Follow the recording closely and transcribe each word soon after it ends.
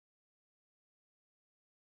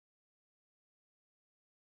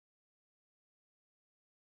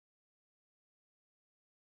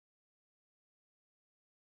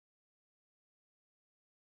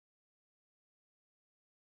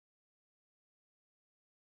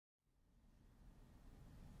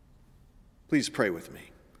Please pray with me.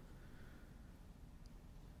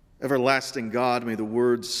 Everlasting God, may the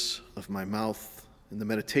words of my mouth and the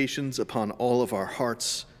meditations upon all of our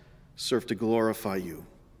hearts serve to glorify you.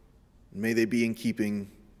 And may they be in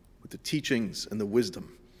keeping with the teachings and the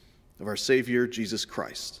wisdom of our Savior, Jesus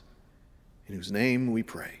Christ, in whose name we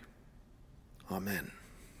pray. Amen.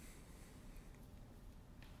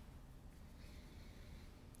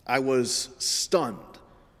 I was stunned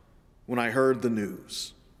when I heard the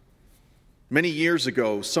news. Many years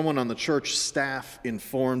ago, someone on the church staff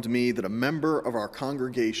informed me that a member of our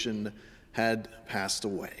congregation had passed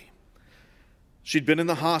away. She'd been in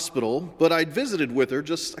the hospital, but I'd visited with her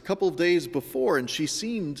just a couple of days before, and she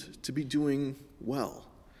seemed to be doing well.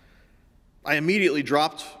 I immediately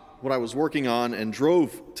dropped what I was working on and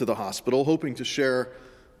drove to the hospital, hoping to share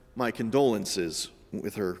my condolences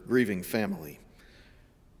with her grieving family.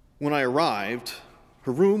 When I arrived,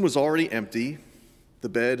 her room was already empty, the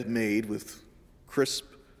bed made with crisp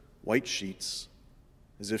white sheets,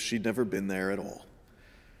 as if she'd never been there at all.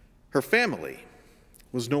 Her family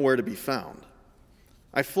was nowhere to be found.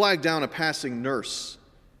 I flagged down a passing nurse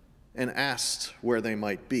and asked where they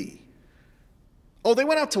might be. "Oh, they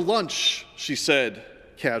went out to lunch," she said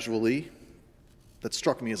casually. That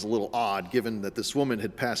struck me as a little odd, given that this woman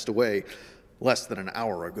had passed away less than an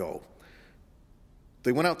hour ago.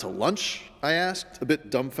 "They went out to lunch?" I asked, a bit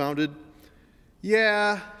dumbfounded.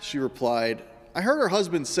 "Yeah," she replied. "I heard her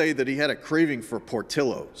husband say that he had a craving for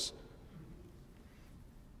Portillo's."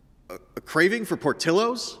 A craving for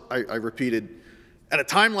Portillo's? I repeated. "At a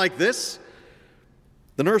time like this?"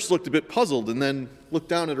 The nurse looked a bit puzzled and then looked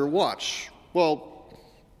down at her watch. "Well,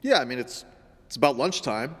 yeah, I mean, it's about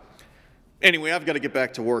lunchtime. Anyway, I've got to get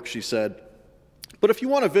back to work," she said. "But if you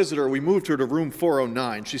want to visit her, we moved her to room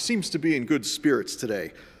 409. She seems to be in good spirits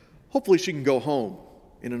today. Hopefully she can go home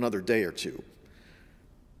in another day or two."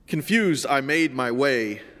 Confused, I made my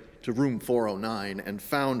way to room 409 and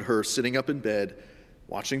found her sitting up in bed,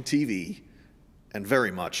 watching TV, and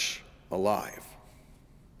very much alive.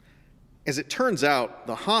 As it turns out,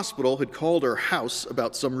 the hospital had called her house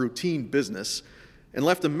about some routine business and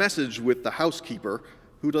left a message with the housekeeper,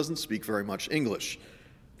 who doesn't speak very much English.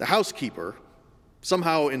 The housekeeper,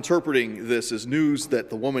 somehow interpreting this as news that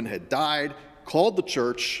the woman had died, called the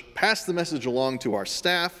church, passed the message along to our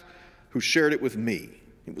staff, who shared it with me.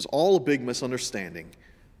 It was all a big misunderstanding,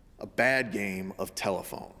 a bad game of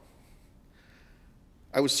telephone.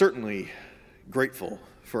 I was certainly grateful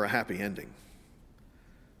for a happy ending.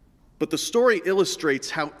 But the story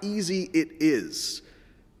illustrates how easy it is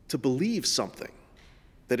to believe something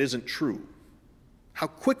that isn't true, how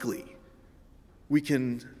quickly we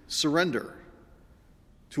can surrender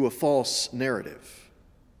to a false narrative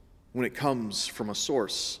when it comes from a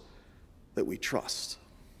source that we trust.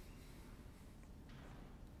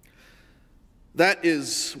 That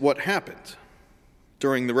is what happened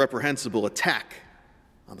during the reprehensible attack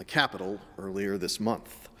on the Capitol earlier this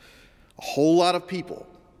month. A whole lot of people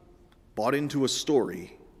bought into a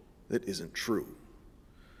story that isn't true.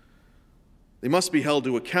 They must be held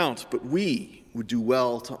to account, but we would do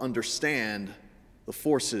well to understand the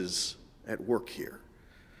forces at work here.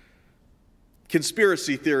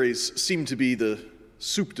 Conspiracy theories seem to be the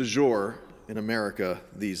soup du jour in America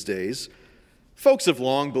these days. Folks have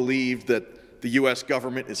long believed that the U.S.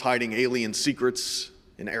 government is hiding alien secrets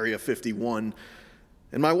in Area 51,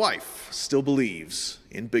 and my wife still believes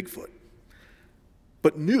in Bigfoot.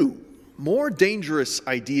 But new, more dangerous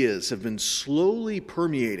ideas have been slowly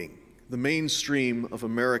permeating the mainstream of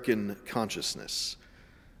American consciousness.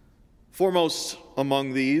 Foremost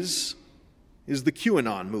among these is the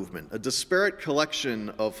QAnon movement, a disparate collection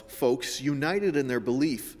of folks united in their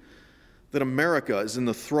belief that America is in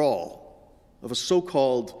the thrall of a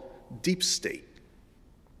so-called deep state,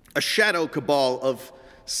 a shadow cabal of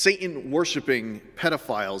Satan-worshiping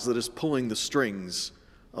pedophiles that is pulling the strings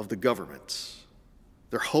of the government.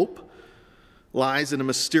 Their hope lies in a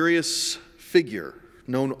mysterious figure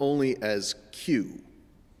known only as Q,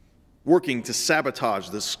 working to sabotage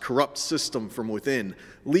this corrupt system from within,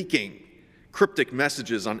 leaking cryptic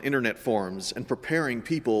messages on internet forums and preparing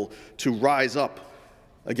people to rise up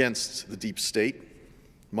against the deep state,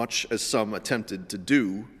 much as some attempted to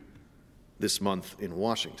do this month in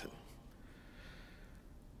Washington.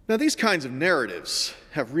 Now, these kinds of narratives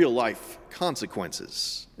have real-life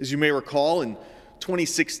consequences. As you may recall, in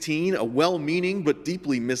 2016, a well-meaning but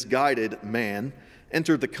deeply misguided man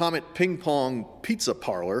entered the Comet Ping Pong Pizza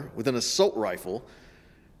Parlor with an assault rifle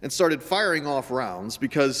and started firing off rounds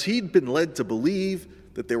because he'd been led to believe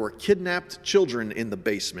that there were kidnapped children in the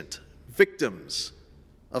basement, victims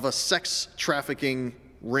of a sex trafficking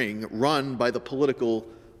ring run by the political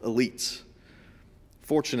elite.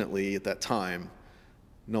 Fortunately, at that time,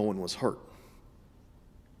 no one was hurt.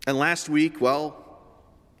 And last week, well,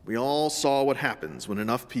 we all saw what happens when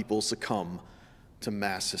enough people succumb to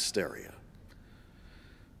mass hysteria.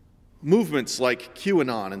 Movements like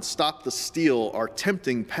QAnon and Stop the Steal are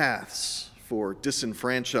tempting paths for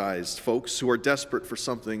disenfranchised folks who are desperate for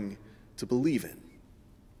something to believe in.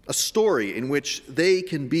 A story in which they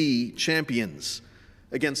can be champions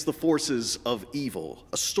against the forces of evil.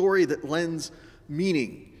 A story that lends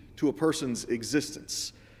meaning to a person's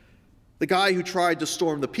existence. The guy who tried to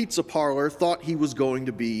storm the pizza parlor thought he was going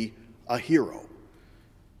to be a hero.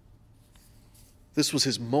 This was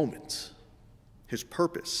his moment, his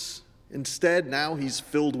purpose. Instead, now he's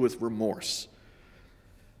filled with remorse.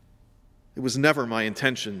 It was never my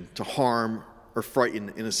intention to harm or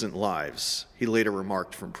frighten innocent lives, he later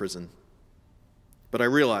remarked from prison. But I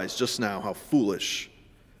realized just now how foolish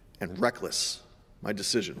and reckless my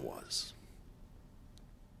decision was.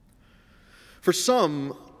 For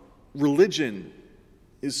some, religion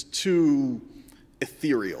is too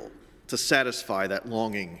ethereal to satisfy that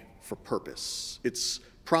longing for purpose. Its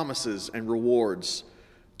promises and rewards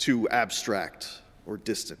too abstract or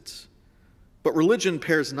distant. But religion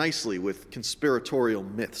pairs nicely with conspiratorial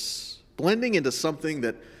myths, blending into something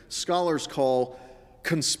that scholars call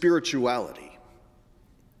conspirituality.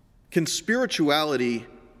 Conspirituality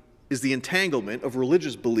is the entanglement of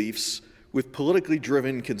religious beliefs with politically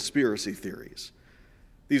driven conspiracy theories.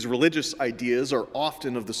 These religious ideas are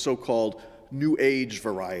often of the so-called New Age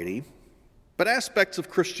variety, but aspects of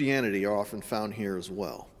Christianity are often found here as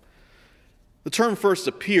well. The term first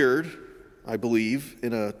appeared, I believe,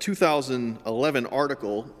 in a 2011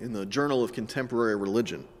 article in the Journal of Contemporary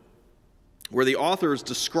Religion, where the authors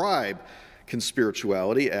describe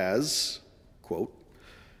conspirituality as, quote,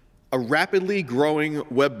 a rapidly growing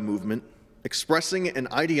web movement expressing an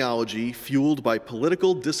ideology fueled by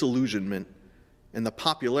political disillusionment and the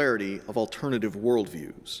popularity of alternative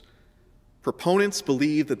worldviews. Proponents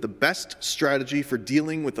believe that the best strategy for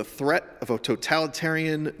dealing with the threat of a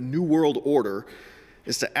totalitarian New World Order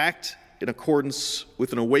is to act in accordance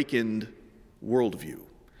with an awakened worldview.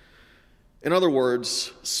 In other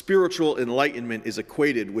words, spiritual enlightenment is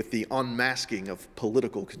equated with the unmasking of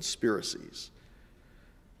political conspiracies.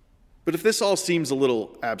 But if this all seems a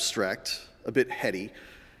little abstract, a bit heady,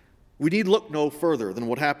 we need look no further than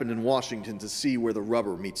what happened in Washington to see where the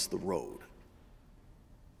rubber meets the road.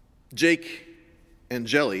 Jake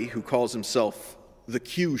Angeli, who calls himself the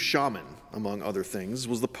Q Shaman, among other things,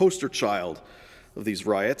 was the poster child of these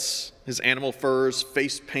riots. His animal furs,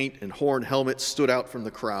 face paint, and horn helmet stood out from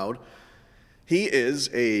the crowd. He is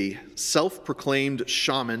a self-proclaimed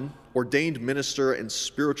shaman, ordained minister, and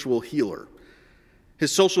spiritual healer.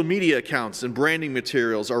 His social media accounts and branding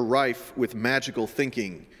materials are rife with magical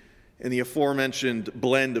thinking and the aforementioned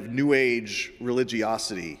blend of New Age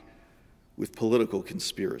religiosity with political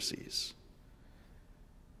conspiracies.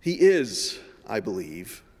 He is, I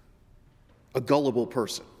believe, a gullible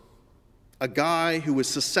person, a guy who is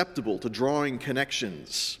susceptible to drawing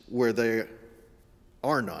connections where there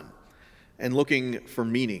are none and looking for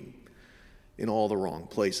meaning in all the wrong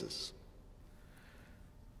places.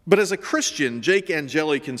 But as a Christian, Jake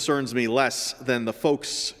Angeli concerns me less than the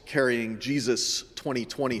folks carrying Jesus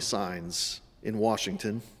 2020 signs in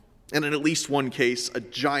Washington, and in at least one case, a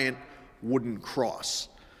giant wooden cross.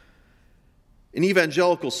 In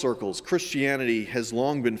evangelical circles, Christianity has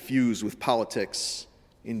long been fused with politics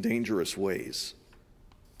in dangerous ways.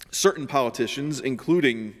 Certain politicians,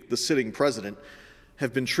 including the sitting president,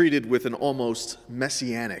 have been treated with an almost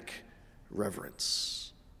messianic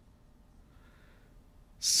reverence.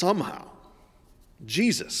 Somehow,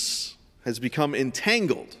 Jesus has become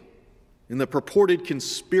entangled in the purported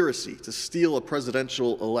conspiracy to steal a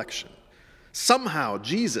presidential election. Somehow,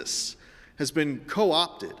 Jesus has been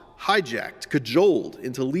co-opted, hijacked, cajoled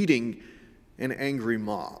into leading an angry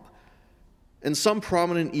mob. And some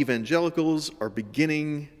prominent evangelicals are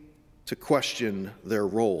beginning to question their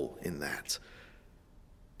role in that.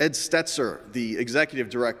 Ed Stetzer, the executive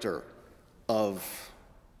director of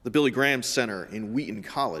the Billy Graham Center in Wheaton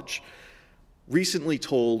College, recently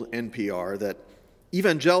told NPR that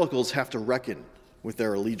evangelicals have to reckon with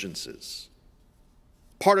their allegiances.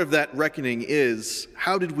 Part of that reckoning is,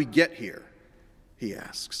 how did we get here? He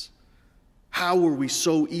asks. How were we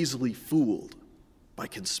so easily fooled by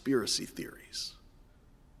conspiracy theories?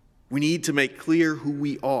 We need to make clear who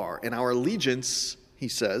we are, and our allegiance, he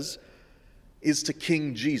says, is to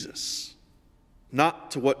King Jesus,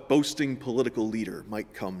 not to what boasting political leader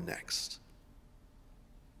might come next.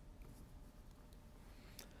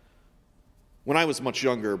 When I was much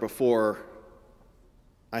younger, before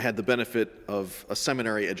I had the benefit of a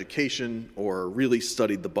seminary education or really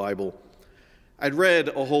studied the Bible. I'd read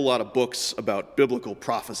a whole lot of books about biblical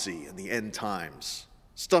prophecy and the end times,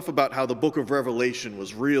 stuff about how the book of Revelation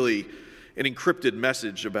was really an encrypted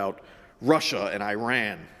message about Russia and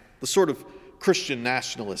Iran, the sort of Christian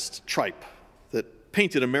nationalist tripe that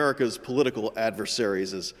painted America's political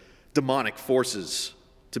adversaries as demonic forces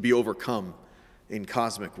to be overcome in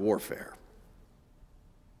cosmic warfare.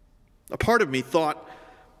 A part of me thought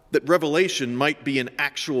that Revelation might be an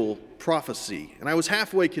actual prophecy, and I was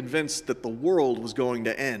halfway convinced that the world was going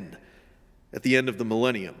to end at the end of the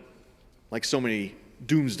millennium, like so many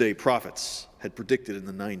doomsday prophets had predicted in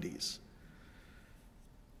the 90s.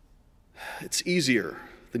 It's easier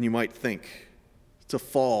than you might think to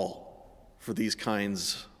fall for these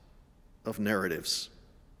kinds of narratives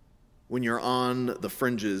when you're on the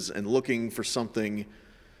fringes and looking for something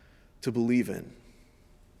to believe in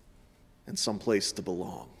and someplace to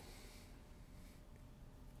belong.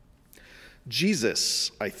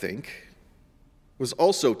 Jesus, I think, was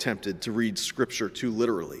also tempted to read Scripture too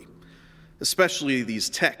literally, especially these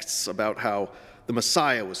texts about how the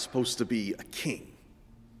Messiah was supposed to be a king.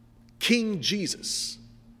 King Jesus,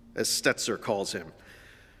 as Stetzer calls him,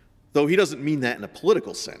 though he doesn't mean that in a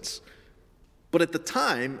political sense. But at the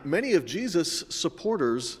time, many of Jesus'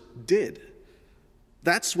 supporters did.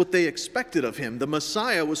 That's what they expected of him. The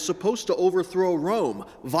Messiah was supposed to overthrow Rome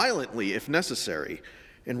violently, if necessary,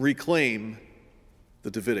 and reclaim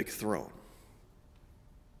the Davidic throne.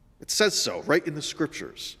 It says so right in the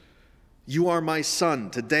Scriptures. "You are my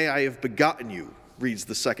son, today I have begotten you," reads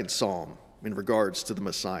the second psalm in regards to the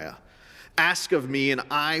Messiah. "Ask of me, and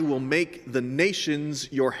I will make the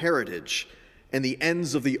nations your heritage, and the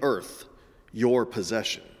ends of the earth your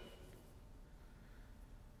possession."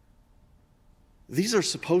 These are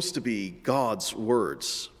supposed to be God's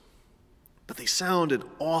words, but they sound an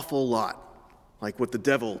awful lot like what the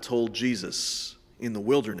devil told Jesus in the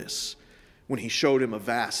wilderness when he showed him a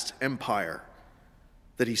vast empire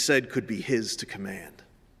that he said could be his to command.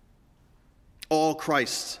 All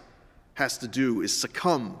Christ has to do is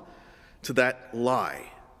succumb to that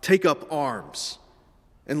lie, take up arms,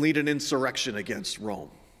 and lead an insurrection against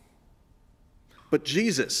Rome. But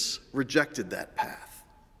Jesus rejected that path.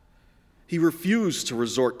 He refused to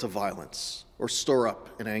resort to violence or stir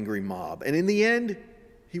up an angry mob, and in the end,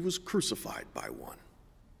 he was crucified by one.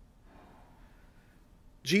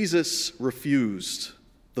 Jesus refused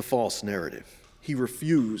the false narrative. He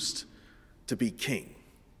refused to be king.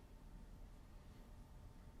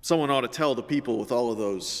 Someone ought to tell the people with all of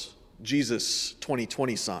those Jesus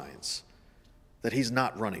 2020 signs that he's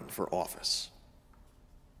not running for office.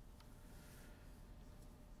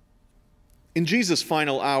 In Jesus'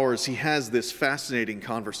 final hours, he has this fascinating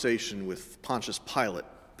conversation with Pontius Pilate,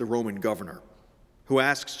 the Roman governor, who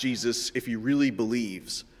asks Jesus if he really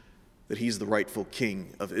believes that he's the rightful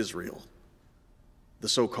king of Israel, the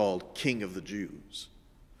so-called King of the Jews.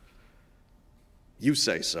 "You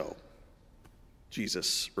say so,"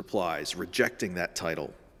 Jesus replies, rejecting that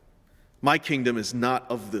title. "My kingdom is not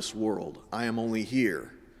of this world. I am only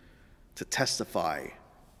here to testify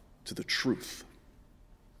to the truth."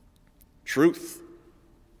 Truth?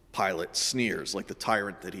 Pilate sneers like the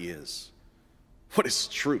tyrant that he is. What is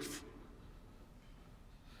truth?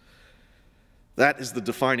 That is the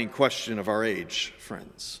defining question of our age,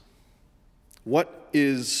 friends. What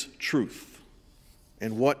is truth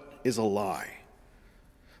and what is a lie?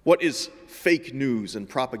 What is fake news and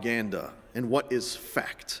propaganda and what is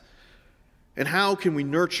fact? And how can we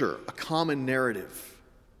nurture a common narrative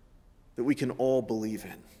that we can all believe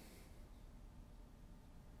in?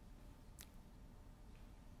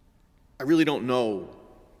 I really don't know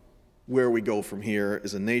where we go from here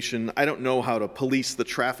as a nation. I don't know how to police the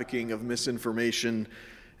trafficking of misinformation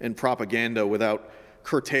and propaganda without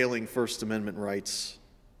curtailing First Amendment rights.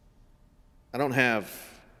 I don't have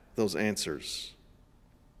those answers.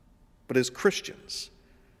 But as Christians,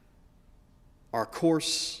 our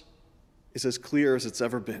course is as clear as it's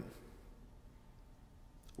ever been.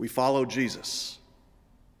 We follow Jesus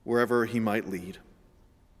wherever he might lead,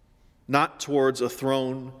 not towards a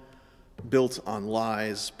throne built on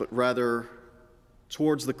lies, but rather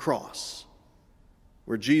towards the cross,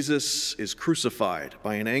 where Jesus is crucified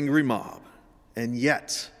by an angry mob and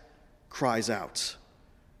yet cries out,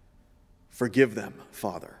 "Forgive them,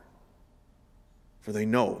 Father, for they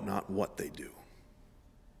know not what they do."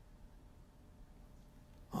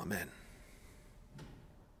 Amen.